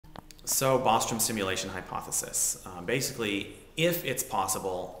So Bostrom simulation hypothesis. Basically, if it's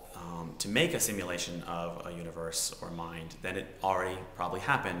possible to make a simulation of a universe or mind, then it already probably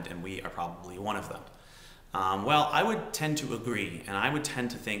happened and we are probably one of them. Well, I would tend to agree, and I would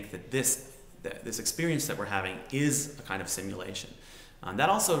tend to think that this experience that we're having is a kind of simulation. That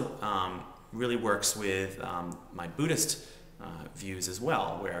also really works with my Buddhist views as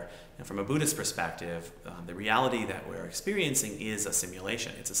well, where from a Buddhist perspective, the reality that we're experiencing is a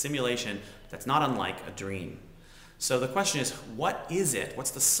simulation. It's a simulation that's not unlike a dream. So the question is, what is it?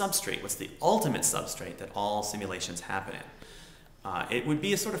 What's the substrate? What's the ultimate substrate that all simulations happen in? It would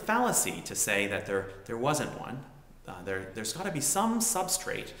be a sort of fallacy to say that there wasn't one. There's got to be some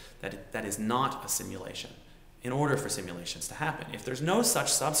substrate that is not a simulation in order for simulations to happen. If there's no such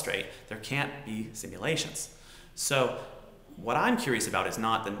substrate, there can't be simulations. So what I'm curious about is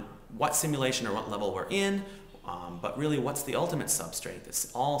not what simulation or what level we're in, but really what's the ultimate substrate that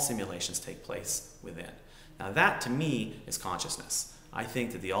all simulations take place within. Now that, to me, is consciousness. I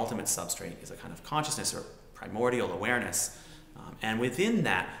think that the ultimate substrate is a kind of consciousness or primordial awareness, and within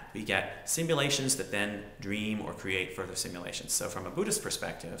that we get simulations that then dream or create further simulations. So from a Buddhist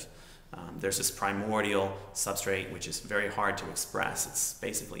perspective, there's this primordial substrate which is very hard to express. It's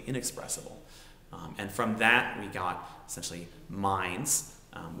basically inexpressible. And from that we got essentially minds,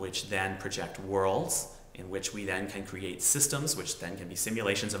 which then project worlds, in which we then can create systems, which then can be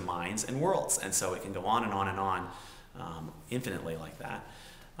simulations of minds and worlds. And so it can go on and on and on infinitely like that.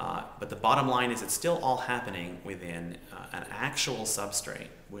 But the bottom line is it's still all happening within an actual substrate,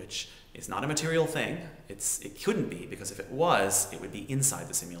 which is not a material thing. It couldn't be, because if it was, it would be inside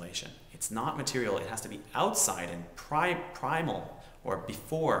the simulation. It's not material. It has to be outside and primal, or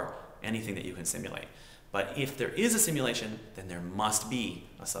before anything that you can simulate. But if there is a simulation, then there must be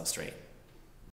a substrate.